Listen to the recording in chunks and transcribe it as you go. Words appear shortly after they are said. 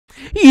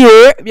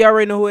Yeah, you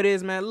already know who it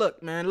is, man. Look,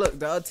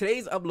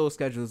 today's upload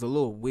schedule is a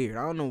little weird.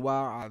 I don't know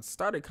why. I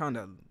started kind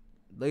of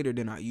later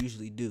than I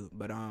usually do,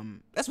 but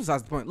that's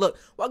besides the point. Look,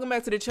 welcome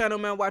back to the channel,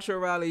 man. Watch your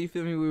rally, you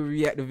feel me? We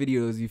react to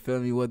videos, you feel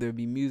me? Whether it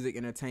be music,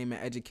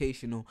 entertainment,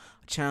 educational,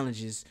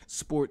 challenges,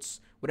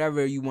 sports,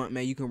 whatever you want,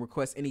 man. You can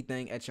request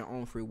anything at your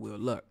own free will.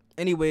 Look,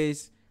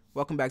 anyways,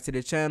 welcome back to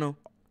the channel.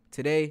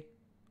 Today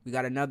we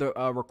got another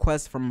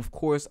request from, of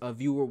course, a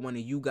viewer, one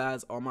of you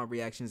guys. All my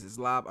reactions is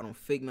live. I don't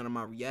fake none of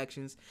my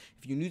reactions.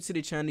 If you're new to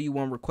the channel, you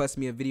want to request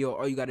me a video,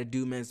 all you got to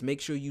do, man, is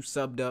make sure you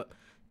subbed up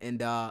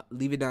and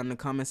leave it down in the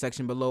comment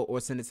section below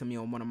or send it to me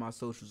on one of my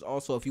socials.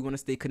 Also, if you want to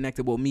stay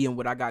connected with me and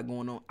what I got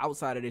going on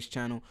outside of this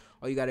channel,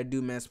 all you got to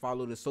do, man, is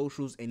follow the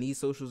socials, and these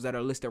socials that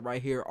are listed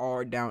right here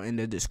are down in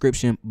the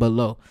description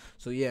below.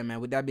 So, yeah, man,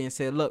 with that being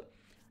said, look,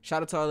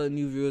 shout out to all the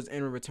new viewers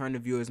and return to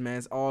viewers, man.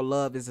 It's all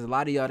love. There's a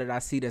lot of y'all that I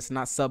see that's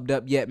not subbed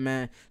up yet,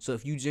 man. So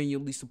if you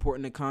genuinely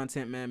supporting the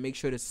content, man, make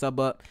sure to sub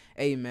up.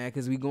 Hey, man,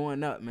 because we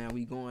going up, man.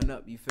 We going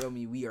up. You feel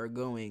me? We are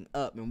going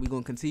up, and we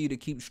going to continue to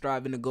keep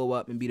striving to go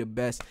up and be the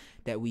best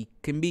that we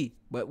can be.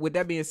 But with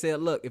that being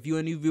said, look, if you're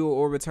a new viewer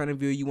or returning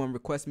viewer, you want to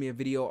request me a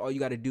video, all you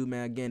got to do,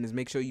 man, again, is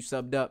make sure you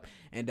subbed up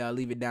and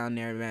leave it down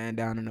there, man,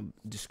 down in the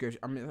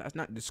description. I mean, that's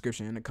not the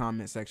description, in the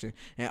comment section.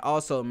 And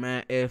also,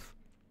 man,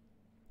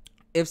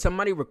 if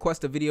somebody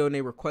requests a video and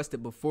they request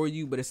it before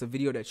you, but it's a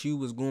video that you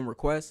was going to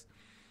request,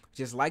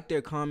 just like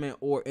their comment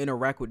or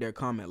interact with their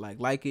comment.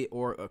 Like it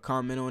or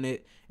comment on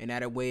it, and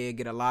that way it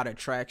get a lot of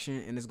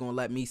traction, and it's going to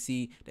let me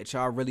see that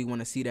y'all really want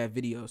to see that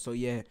video. So,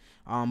 yeah.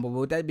 But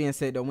with that being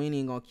said, though, we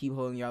ain't going to keep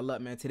holding y'all up,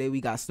 man. Today we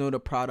got Snow the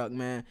Product,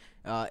 man,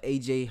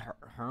 AJ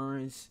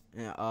hernz,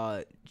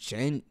 and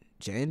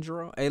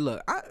jandro. Hey,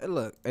 look,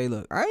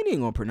 I ain't even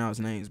going to pronounce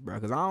names, bro,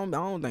 because I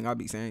don't think I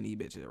be saying these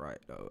bitches right,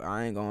 though.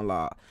 I ain't going to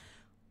lie.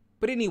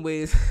 But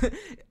anyways,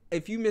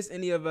 if you miss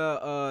any of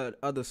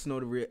other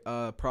Snow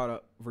the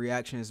Product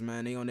reactions,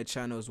 man, they on the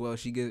channel as well.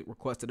 She get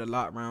requested a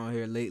lot around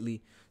here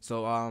lately.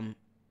 So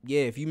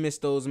yeah, if you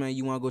missed those, man,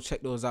 you want to go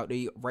check those out.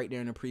 They right there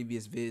in the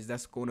previous vids.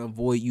 That's going to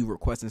avoid you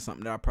requesting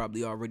something that I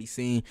probably already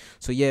seen.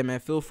 So yeah, man,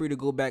 feel free to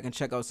go back and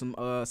check out some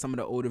of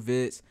the older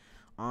vids.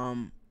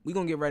 We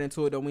gonna get right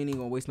into it, though. We ain't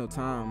gonna waste no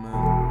time,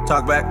 man.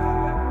 Talk back.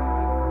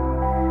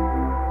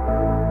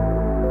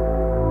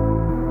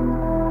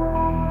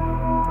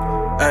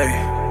 Hey,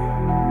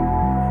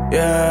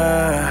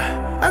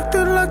 yeah.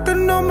 Acting like they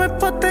know me,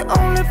 but they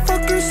only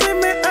fucking see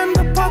me in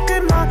the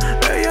parking lot.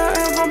 Ella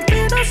es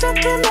vampira, sé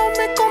que know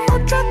me como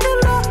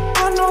Dracula.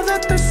 I know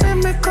that they see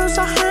me cause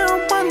I hear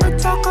them when they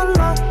talk a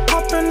lot.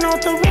 Popping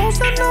out the rooms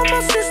and all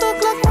my seats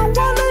look like my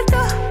wallet,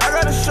 yeah. I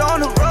got a show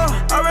on the road,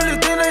 I really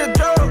think they a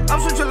joke.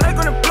 I'm switching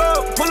leg on the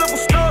plug, pull up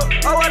with snow.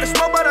 Oh, I just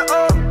smoke by the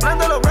O,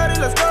 Landalo ready,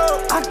 let's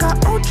go. I got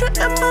Ultra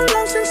in my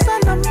lungs in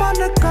Santa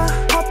Monica.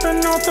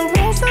 Popping out the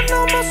rooms and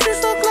all my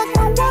seats look like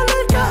my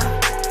wallet, yeah.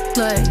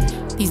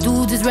 Look, these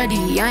dudes is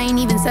ready. I ain't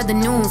even said the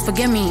news.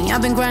 Forgive me.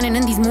 I've been grinding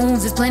and these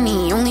moves is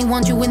plenty. Only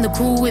want you in the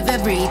crew with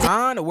everything.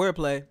 The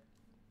wordplay.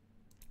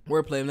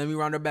 Wordplay. Let me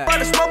round her back. I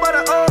just smoke by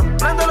the O,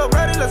 Landalo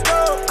ready, let's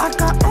go. I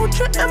got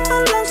Ultra in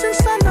my lungs in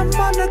Santa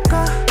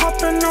Monica.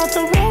 Popping out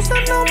the rooms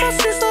and all my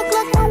seats look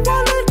like my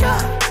wallet,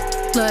 yeah.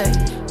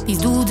 Look, these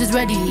dudes is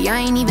ready. I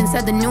ain't even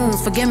said the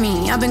news. Forgive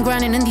me. I've been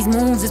grinding and these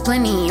moves is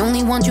plenty.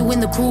 Only want you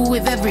in the crew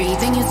with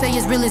everything you say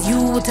is real as you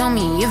will tell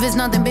me. If it's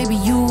not, then baby,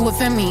 you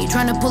offend me.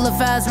 Trying to pull a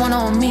fast one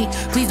on me.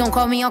 Please don't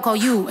call me, I'll call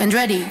you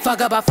Andretti.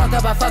 Fuck up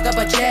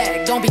a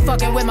check. Don't be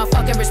fucking with my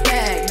fucking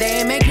respect. They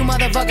ain't make you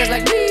motherfuckers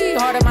like me.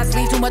 Heart in my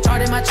sleeve, too much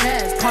heart in my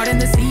chest. Pardon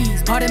the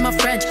seas, pardon my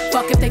French.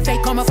 Fuck if they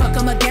fake karma, fuck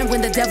them again.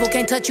 When the devil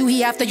can't touch you,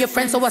 he after your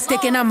friend. So I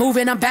stick and I'm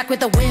moving, I'm back with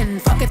the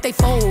wind. Fuck if they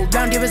fold,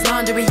 round here is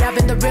laundry. I've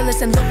been the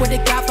realest and look what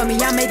it got for me.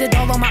 I made it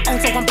all on my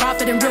own, so I'm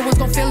profiting. Real ones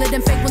gon' feel it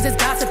and fake ones is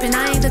gossiping.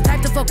 I ain't the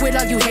type to fuck with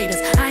all you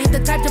haters. I ain't the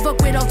type to fuck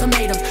with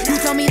ultimatums. You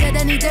tell me that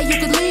any day you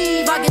could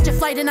leave, I get your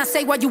flight and I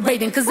say why you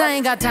waiting. Cause I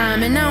ain't got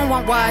time and I don't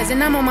want wise.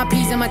 And I'm on my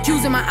P's and my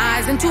Q's in my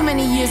eyes. In too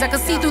many years I can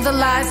see through the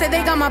lies. Say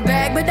they got my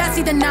bag, but I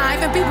see the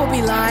knife. And people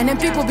be lying and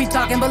people be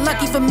talking. But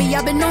lucky for me,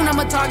 I've been known I'm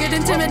a target.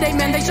 Intimidate,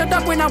 man, they shut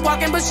up when I'm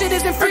walking. But shit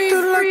isn't free.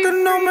 Acting like they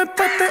know me,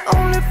 but they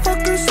only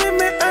fucking see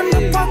me in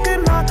the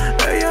parking lot.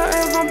 Ella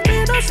es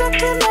vampira, sé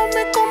que know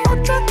me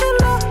como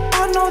Dracula.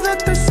 I know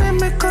that they see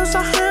me cause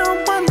I hear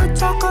them when they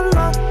talk a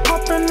lot.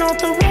 Popping out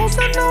the rooms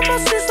and all my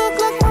seats look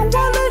like my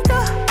wallet,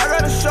 yeah. I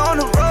got a show on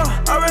the road,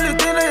 I really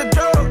think they a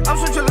joke. I'm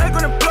switching leg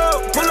on the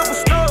plug, pull up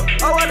with snow.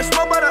 Oh, I just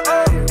smoke by the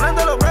O,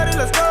 Landalo ready,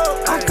 let's go.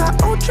 I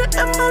got Ultra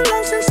in my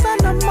lungs in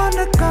Santa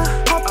Monica.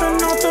 Popping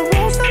out the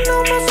rooms and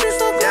all my seats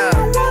look like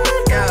my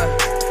wallet,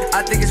 yeah.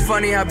 I think it's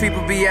funny how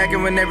people be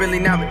acting when they really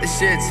not with the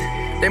shits.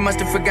 They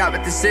must have forgot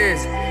what this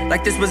is.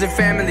 Like this was a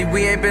family.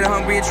 We ain't been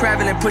hungry and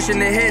traveling, pushing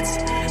the hits.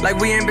 Like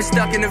we ain't been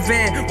stuck in a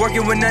van,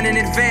 working with none in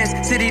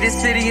advance. City to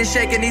city and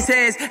shaking these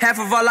hands. Half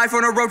of our life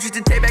on the road just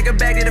to take back a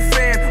bag to the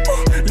fam.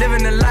 Ooh,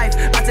 living the life.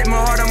 I take my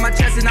heart on my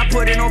chest and I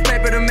put it on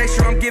paper to make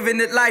sure I'm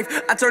giving it life.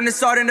 I turn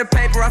this art into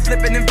paper. I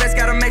flip and invest,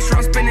 gotta make sure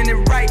I'm spending it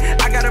right.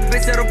 I got a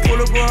bitch that'll pull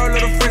up with her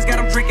little friends, got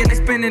them drinking, they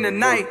spending the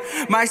night.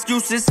 My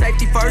excuse is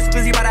safety first,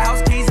 busy by the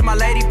house keys.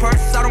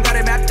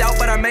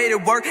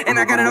 work, and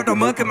I got it out the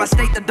mud, cause my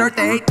state the dirt.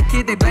 They hate the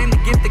kid, they blame the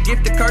gift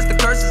the curse. The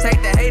curses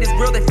hate the hate is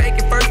real, they fake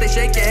it first. They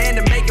shake your hand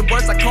and make it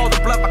worse. I called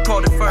the bluff, I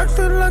called it first.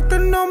 Acting like they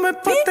know me,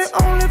 but they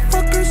only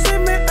fucking see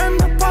me in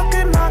the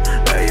parking lot.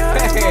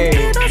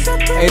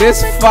 Hey,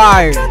 this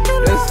fire.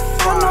 This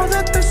I know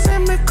that they see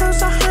me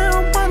cause I hear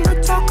them when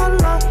they talk a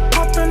lot.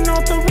 Popping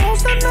out the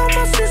rose and now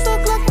my seats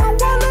look like my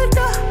wallet,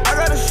 yeah. I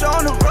got a show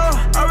on the road,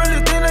 I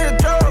really think they a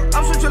joke.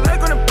 I'm switching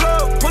leg on the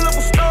plug, pull up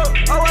a stove.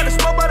 Oh, I just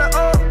smoke by the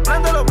O,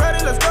 blend it up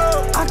ready, let's go.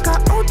 I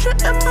got Ultra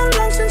in my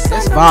lungs and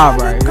That's vibe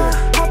right here.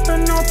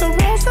 Popping out the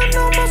rose and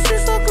now my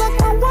seats look like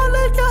my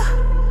wallet,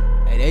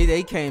 yeah. Hey,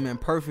 they came in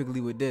perfectly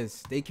with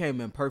this. They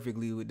came in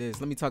perfectly with this.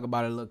 Let me talk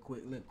about it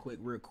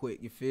real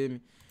quick. You feel me?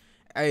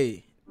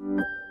 Hey,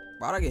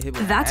 why'd I get hit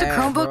with That's an a ad,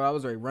 Chromebook. bro? I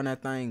was ready to run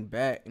that thing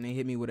back, and they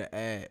hit me with an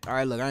ad. All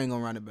right, look, I ain't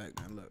gonna run it back,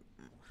 man. Look.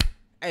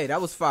 Hey,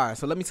 that was fire.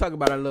 So let me talk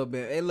about it a little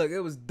bit. Hey, look,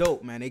 it was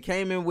dope, man. They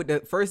came in with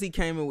the first. He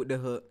came in with the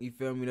hook. You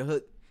feel me? The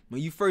hook.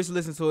 When you first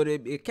listen to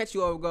it, it catch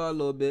you off guard a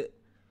little bit.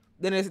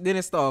 Then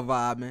it start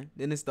vibing.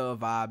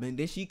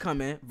 Then she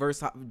come in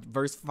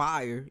verse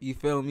fire. You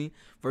feel me?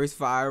 Verse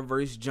fire,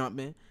 verse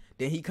jumping.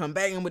 Then he come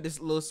back in with this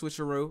little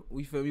switcheroo.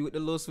 You feel me? With the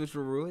little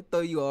switcheroo, it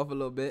throw you off a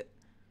little bit.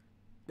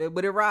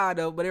 But it ride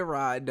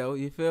though.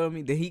 You feel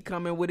me? Then he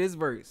come in with his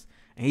verse.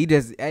 And he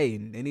just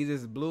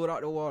blew it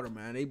out the water,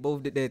 man. They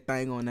both did their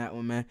thing on that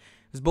one, man.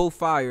 It's both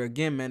fire.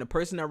 Again, man, the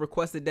person that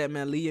requested that,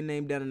 man, leave your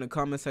name down in the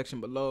comment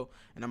section below.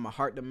 And I'm going to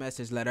heart the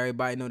message, let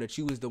everybody know that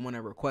you was the one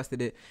that requested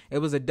it. It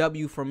was a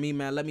W from me,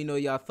 man. Let me know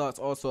y'all thoughts.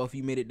 Also, if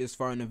you made it this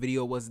far in the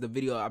video, was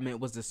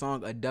the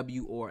song a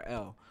W or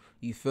L?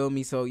 You feel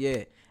me? So,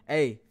 yeah.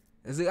 Hey,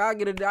 I'll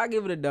give it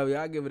a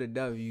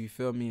W. You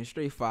feel me? And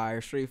straight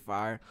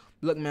fire.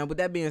 Look, man, with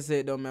that being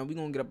said, though, man, we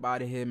going to get up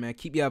out of here, man.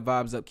 Keep y'all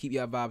vibes up. Keep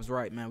y'all vibes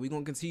right, man. we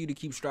going to continue to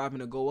keep striving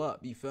to go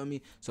up. You feel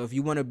me? So if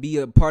you want to be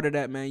a part of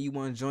that, man, you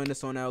want to join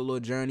us on our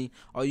little journey,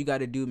 all you got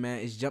to do,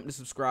 man, is jump the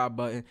subscribe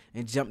button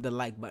and jump the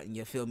like button.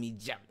 You feel me?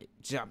 Jump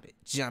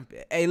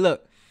it. Hey,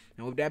 look.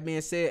 And with that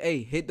being said,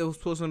 hey, hit those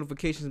post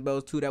notifications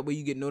bells, too. That way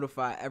you get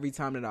notified every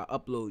time that I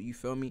upload. You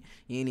feel me?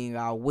 You ain't even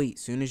got to wait.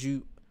 Soon as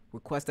you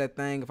request that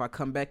thing, if I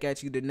come back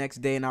at you the next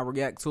day and I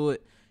react to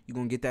it, you're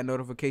going to get that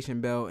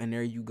notification bell, and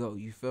there you go.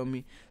 You feel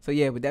me? So,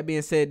 yeah, with that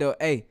being said, though,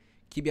 hey,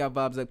 keep y'all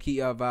vibes up. Keep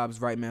y'all vibes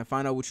right, man.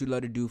 Find out what you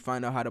love to do.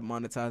 Find out how to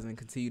monetize and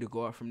continue to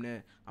go out from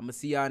there. I'm going to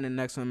see y'all in the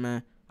next one,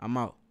 man. I'm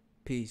out.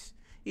 Peace.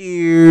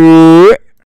 Yeah.